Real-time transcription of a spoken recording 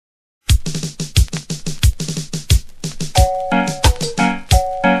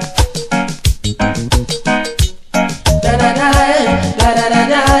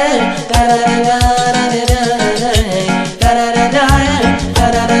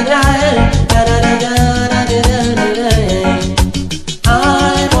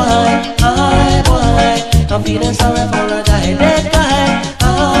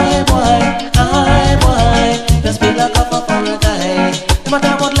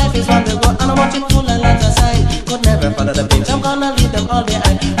life is one big road, and I want you to learn like a sign. Could never follow the pinch, I'm gonna leave them all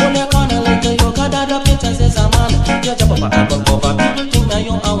behind. Hold your corner like a yoga, that the picture says I'm on. You jump up an album cover, people think that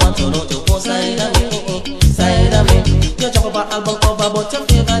you are want to know to go side of me, side of me. You jump up an album cover, but your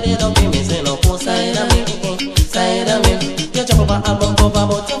favorite they don't be missing no go side of me, side of me. You jump up an album cover,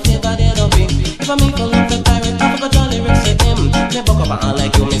 but your favorite they don't be. If I make a look the pirate, I forgot your lyrics to him. Me buck up and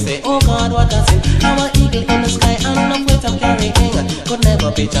like you, me say, oh God, what a sin. I'm an eagle in the sky and enough weight I'm carrying. Could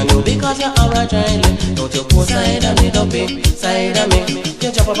never picture you because you're alright dryly. Don't you go side of me, don't be side of me.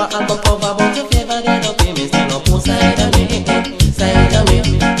 You jump up an album cover, but your favorite they don't be. Me say no go side of me, side of me.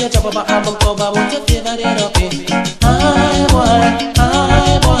 You jump up an album cover, but your favorite they don't be. Hi boy,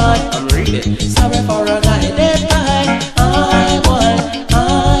 I'm reading. Sorry for a guy that died. Hi boy,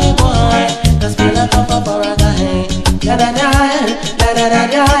 just feel like a cover for a guy. Da da da da da da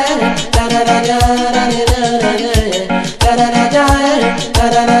da da da da da da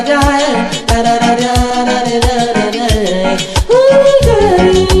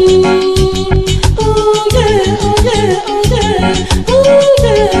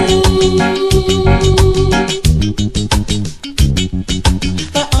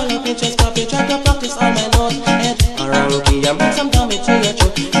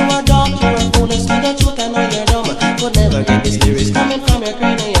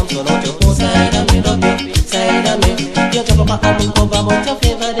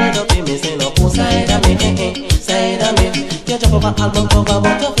album cover,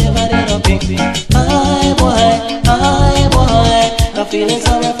 but your favorite it up in. Hi boy, I'm feeling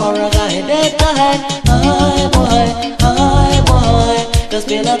sorry for a guy that died. Hi boy, just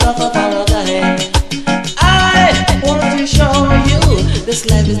feel like a for a guy. I want to show you this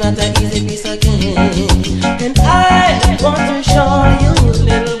life is not an easy piece of cake, and I want to show you,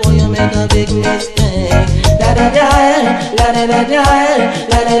 little boy, you make a big mistake. La da da, la da da da,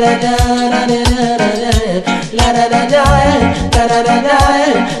 la da da da, la da da da, la da da da, la da da da,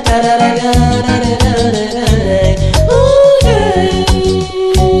 la da da da, la da da da. Ooh yeah,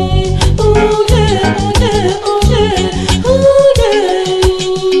 ooh yeah, ooh yeah, ooh yeah, ooh yeah.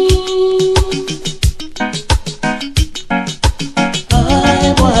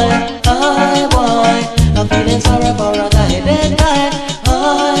 Hi boy, I'm feeling sorry for a guy that died.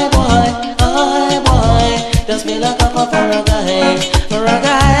 Hi boy, just feel like a for a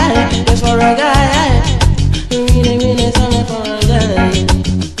guy, just for a guy. Really sorry for a guy.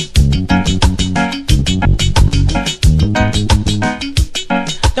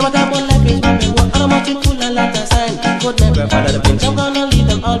 Them a talk about life is one big road, and I'm out to pull a lot of sign. Could never follow the pinch, I'm gonna leave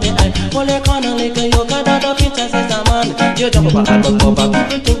them all behind. Hold your corner like a yoga, that the picture says the man. You jump up an album cover,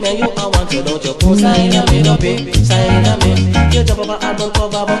 people think that you are want to, don't you go side of me, don't be side of me. You jump up an album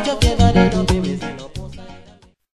cover, but your favorite don't be me.